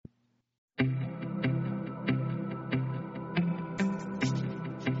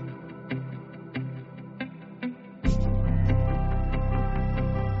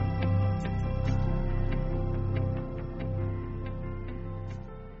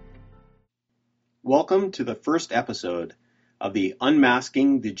Welcome to the first episode of the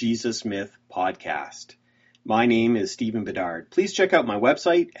Unmasking the Jesus Myth podcast. My name is Stephen Bedard. Please check out my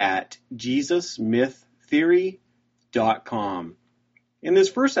website at jesusmyththeory.com. In this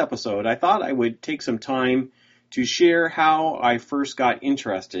first episode, I thought I would take some time to share how I first got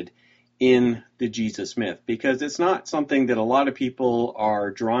interested in the Jesus myth, because it's not something that a lot of people are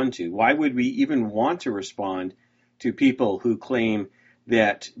drawn to. Why would we even want to respond to people who claim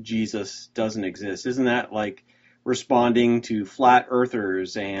that Jesus doesn't exist? Isn't that like responding to flat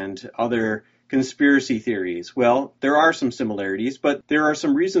earthers and other conspiracy theories? Well, there are some similarities, but there are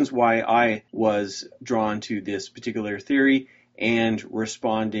some reasons why I was drawn to this particular theory and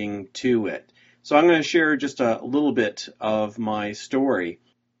responding to it. So I'm going to share just a little bit of my story.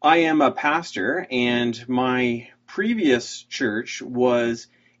 I am a pastor, and my previous church was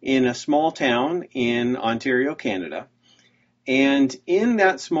in a small town in Ontario, Canada. And in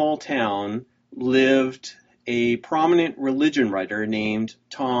that small town lived a prominent religion writer named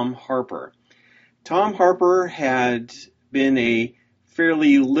Tom Harper. Tom Harper had been a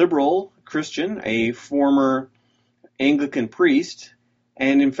fairly liberal Christian, a former Anglican priest,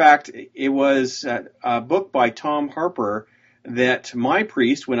 and in fact, it was a book by Tom Harper that my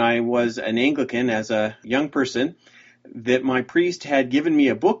priest, when I was an Anglican as a young person, that my priest had given me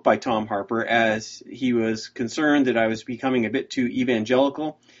a book by Tom Harper as he was concerned that I was becoming a bit too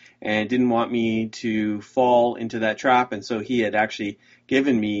evangelical and didn't want me to fall into that trap, and so he had actually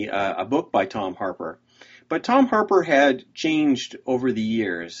given me a book by Tom Harper. But Tom Harper had changed over the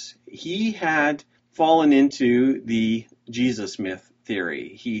years. He had fallen into the Jesus myth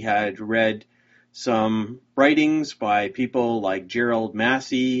theory. He had read some writings by people like Gerald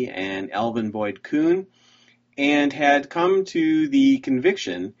Massey and Alvin Boyd Kuhn, and had come to the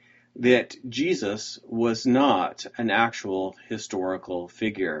conviction that Jesus was not an actual historical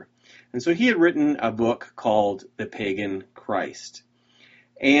figure. And so he had written a book called The Pagan Christ.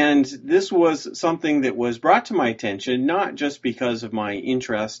 And this was something that was brought to my attention not just because of my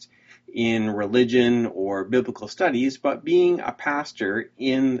interest in religion or biblical studies, but being a pastor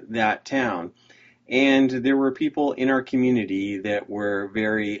in that town. And there were people in our community that were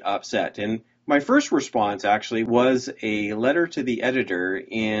very upset. And my first response actually was a letter to the editor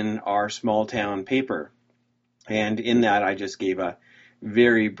in our small town paper. And in that, I just gave a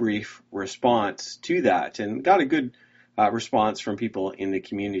very brief response to that and got a good response from people in the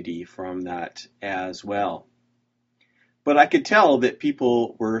community from that as well. But I could tell that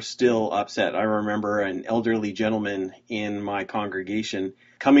people were still upset. I remember an elderly gentleman in my congregation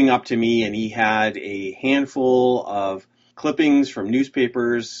coming up to me, and he had a handful of clippings from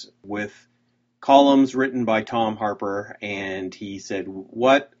newspapers with columns written by Tom Harper, and he said,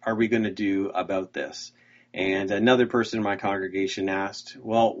 "What are we going to do about this?" And another person in my congregation asked,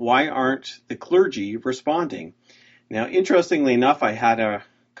 "Well, why aren't the clergy responding?" Now, interestingly enough, I had a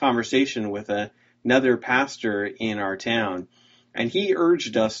conversation with another pastor in our town, and he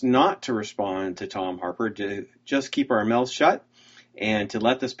urged us not to respond to Tom Harper, to just keep our mouths shut and to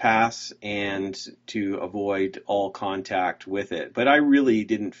let this pass and to avoid all contact with it. But I really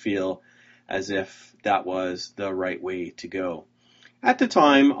didn't feel as if that was the right way to go. At the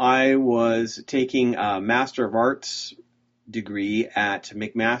time, I was taking a Master of Arts degree at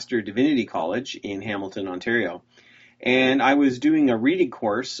McMaster Divinity College in Hamilton, Ontario. And I was doing a reading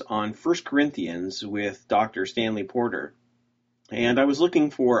course on 1 Corinthians with Dr. Stanley Porter. And I was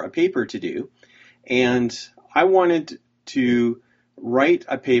looking for a paper to do. And I wanted to write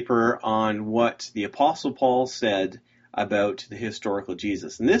a paper on what the Apostle Paul said about the historical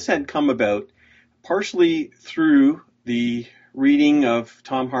Jesus. And this had come about partially through the reading of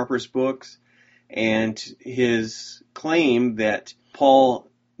Tom Harper's books and his claim that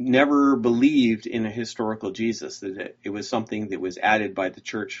Paul never believed in a historical Jesus, that it was something that was added by the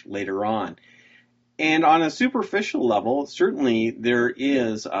church later on. And on a superficial level, certainly there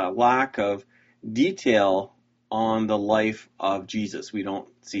is a lack of detail on the life of Jesus. We don't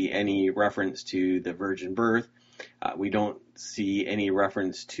see any reference to the virgin birth. We don't see any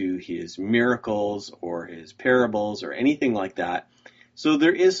reference to his miracles or his parables or anything like that. So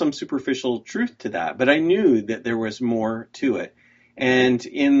there is some superficial truth to that, but I knew that there was more to it. And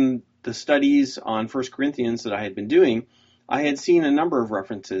in the studies on 1 Corinthians that I had been doing, I had seen a number of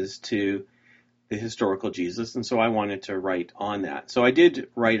references to the historical Jesus, and so I wanted to write on that. So I did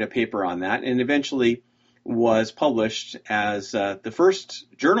write a paper on that, and eventually was published as the first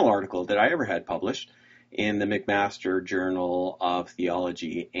journal article that I ever had published in the McMaster Journal of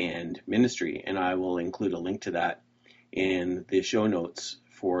Theology and Ministry, and I will include a link to that in the show notes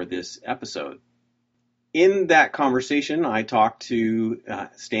for this episode. In that conversation, I talked to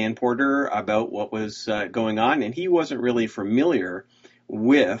Stan Porter about what was going on, and he wasn't really familiar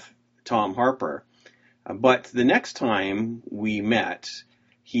with Tom Harper. But the next time we met,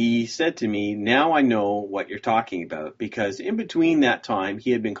 he said to me, "Now I know what you're talking about," because in between that time,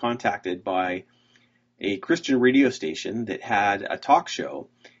 he had been contacted by a Christian radio station that had a talk show,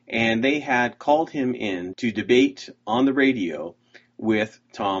 and they had called him in to debate on the radio with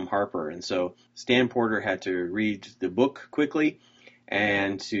Tom Harper. And so Stan Porter had to read the book quickly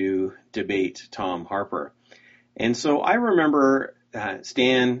and to debate Tom Harper. And so I remember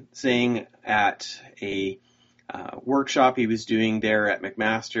Stan saying at a workshop he was doing there at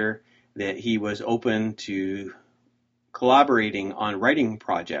McMaster that he was open to collaborating on writing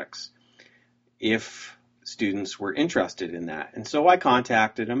projects if students were interested in that. And so I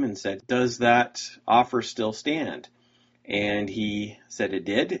contacted him and said, "Does that offer still stand?" And he said it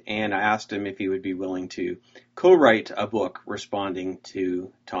did, and I asked him if he would be willing to co-write a book responding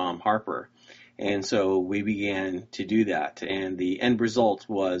to Tom Harper. And so we began to do that, and the end result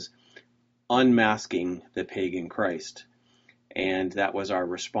was Unmasking the Pagan Christ. And that was our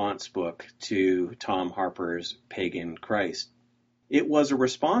response book to Tom Harper's Pagan Christ. It was a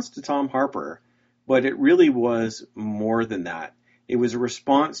response to Tom Harper, but it really was more than that. It was a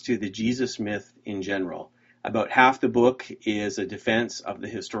response to the Jesus myth in general. About half the book is a defense of the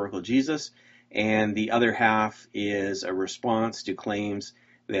historical Jesus, and the other half is a response to claims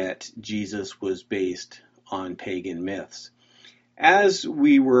that Jesus was based on pagan myths. As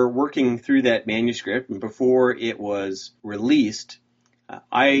we were working through that manuscript, and before it was released,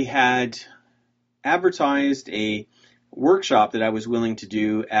 I had advertised a workshop that I was willing to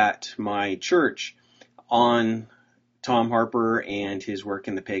do at my church on Tom Harper and his work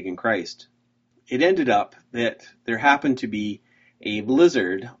in the Pagan Christ. It ended up that there happened to be a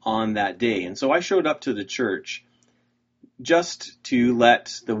blizzard on that day, and so I showed up to the church just to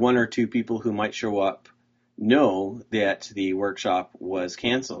let the one or two people who might show up know that the workshop was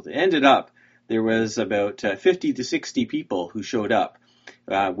canceled. It ended up there was about 50 to 60 people who showed up,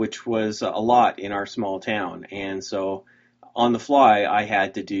 which was a lot in our small town, and so on the fly I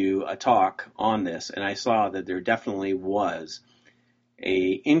had to do a talk on this, and I saw that there definitely was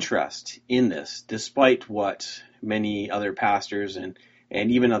a interest in this, despite what many other pastors and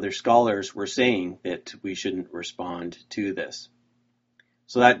even other scholars were saying that we shouldn't respond to this.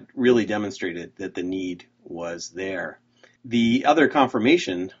 So that really demonstrated that the need was there. The other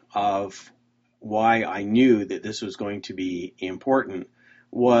confirmation of why I knew that this was going to be important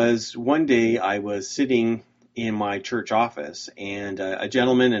was one day I was sitting in my church office, and a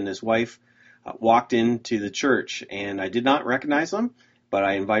gentleman and his wife walked into the church, and I did not recognize them, but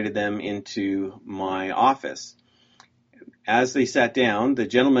I invited them into my office. As they sat down, the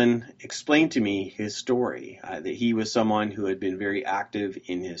gentleman explained to me his story, that he was someone who had been very active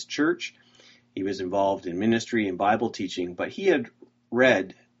in his church. He was involved in ministry and Bible teaching, but he had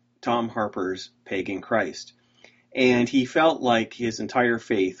read Tom Harper's Pagan Christ, and he felt like his entire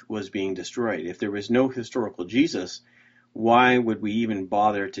faith was being destroyed. If there was no historical Jesus, why would we even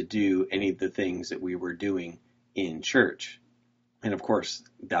bother to do any of the things that we were doing in church? And of course,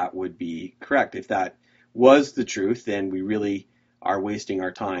 that would be correct. If that was the truth, then we really are wasting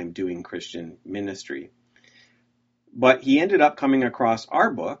our time doing Christian ministry. But he ended up coming across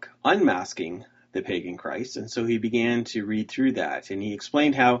our book, Unmasking the Pagan Christ, and so he began to read through that. And he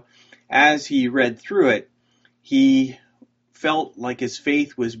explained how, as he read through it, he felt like his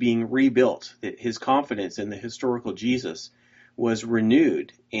faith was being rebuilt, that his confidence in the historical Jesus was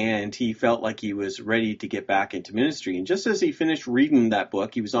renewed, and he felt like he was ready to get back into ministry. And just as he finished reading that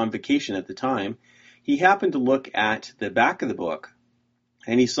book, he was on vacation at the time, he happened to look at the back of the book,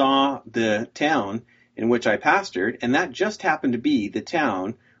 and he saw the town in which I pastored, and that just happened to be the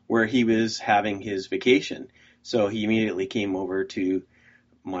town where he was having his vacation. So he immediately came over to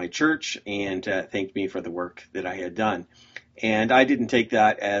my church and thanked me for the work that I had done. And I didn't take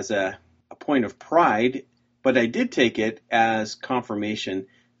that as a point of pride, but I did take it as confirmation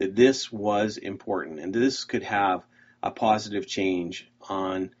that this was important and this could have a positive change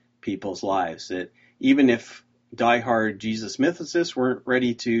on people's lives. That even if diehard Jesus mythicists weren't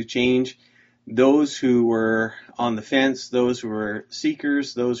ready to change, those who were on the fence, those who were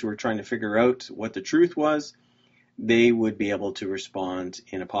seekers, those who were trying to figure out what the truth was, they would be able to respond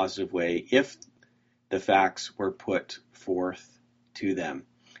in a positive way if the facts were put forth to them.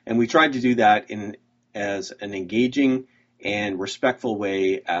 And we tried to do that in as an engaging and respectful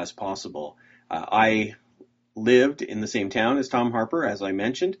way as possible. I lived in the same town as Tom Harper, as I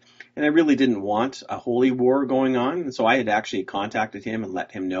mentioned, and I really didn't want a holy war going on. And so I had actually contacted him and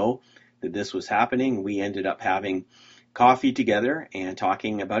let him know that this was happening. We ended up having coffee together and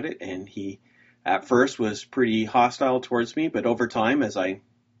talking about it, and he at first was pretty hostile towards me, but over time, as I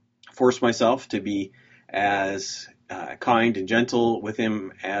forced myself to be as kind and gentle with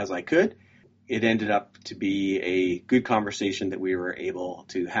him as I could, it ended up to be a good conversation that we were able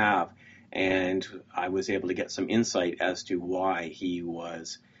to have, and I was able to get some insight as to why he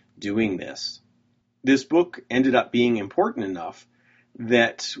was doing this. This book ended up being important enough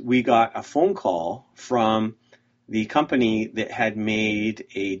that we got a phone call from the company that had made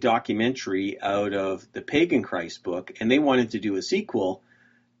a documentary out of the Pagan Christ book, and they wanted to do a sequel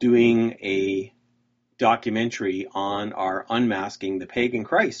doing a documentary on our Unmasking the Pagan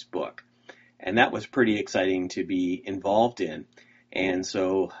Christ book. And that was pretty exciting to be involved in. And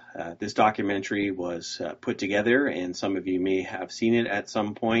so this documentary was put together, and some of you may have seen it at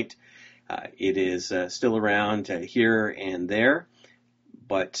some point. It is still around here and there,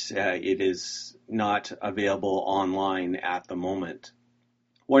 but it is not available online at the moment.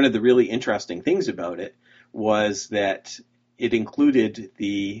 One of the really interesting things about it was that it included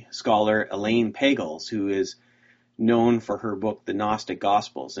the scholar Elaine Pagels, who is known for her book, The Gnostic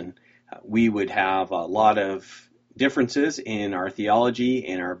Gospels. And we would have a lot of differences in our theology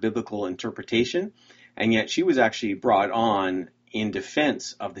and our biblical interpretation, and yet she was actually brought on in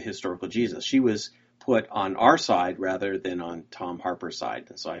defense of the historical Jesus. She was put on our side rather than on Tom Harper's side.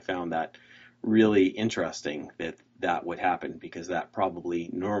 And so I found that really interesting that that would happen, because that probably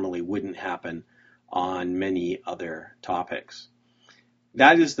normally wouldn't happen on many other topics.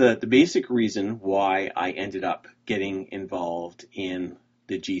 That is the basic reason why I ended up getting involved in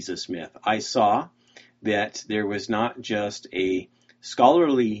the Jesus myth. I saw that there was not just a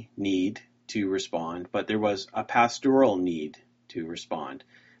scholarly need to respond, but there was a pastoral need to respond.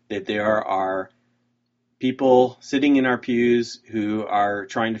 That there are people sitting in our pews who are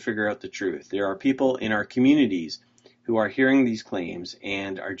trying to figure out the truth. There are people in our communities who are hearing these claims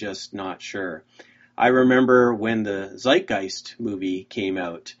and are just not sure. I remember when the Zeitgeist movie came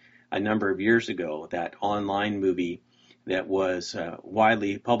out a number of years ago, that online movie that was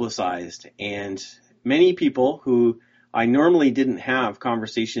widely publicized, and many people who I normally didn't have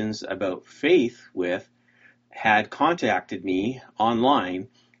conversations about faith with had contacted me online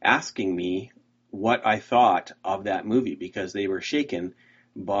asking me what I thought of that movie, because they were shaken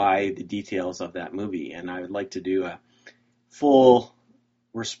by the details of that movie. And I would like to do a full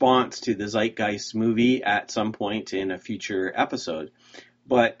response to the Zeitgeist movie at some point in a future episode.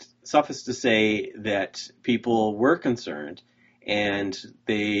 But suffice to say that people were concerned, and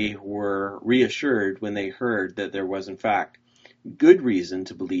they were reassured when they heard that there was in fact good reason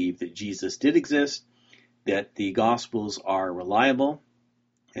to believe that Jesus did exist, that the Gospels are reliable,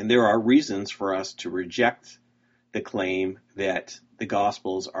 and there are reasons for us to reject the claim that the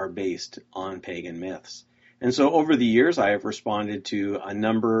Gospels are based on pagan myths. And so over the years, I have responded to a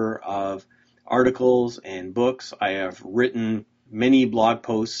number of articles and books. I have written many blog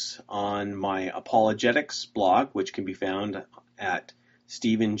posts on my apologetics blog, which can be found at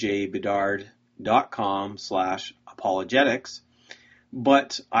stephenjbedard.com/apologetics.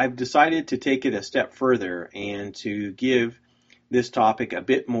 But I've decided to take it a step further and to give this topic a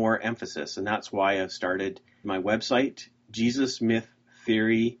bit more emphasis. And that's why I've started my website,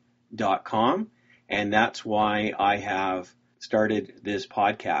 JesusMythTheory.com. And that's why I have started this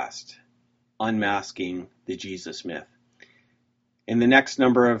podcast, Unmasking the Jesus Myth. In the next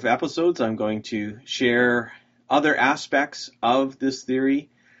number of episodes, I'm going to share other aspects of this theory.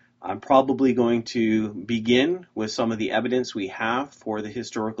 I'm probably going to begin with some of the evidence we have for the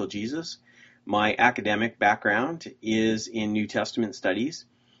historical Jesus. My academic background is in New Testament studies,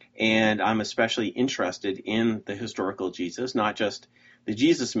 and I'm especially interested in the historical Jesus, not just the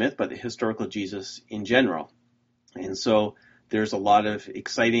Jesus myth, but the historical Jesus in general. And so there's a lot of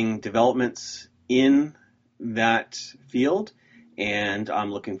exciting developments in that field, and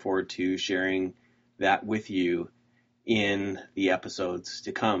I'm looking forward to sharing that with you in the episodes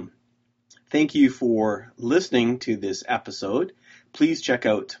to come. Thank you for listening to this episode. Please check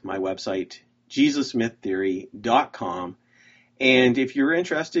out my website, JesusMythTheory.com. And if you're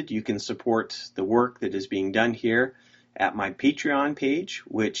interested, you can support the work that is being done here at my Patreon page,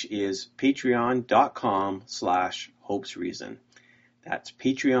 which is patreon.com/hopesreason. That's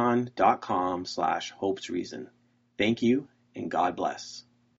patreon.com/hopesreason. Thank you, and God bless.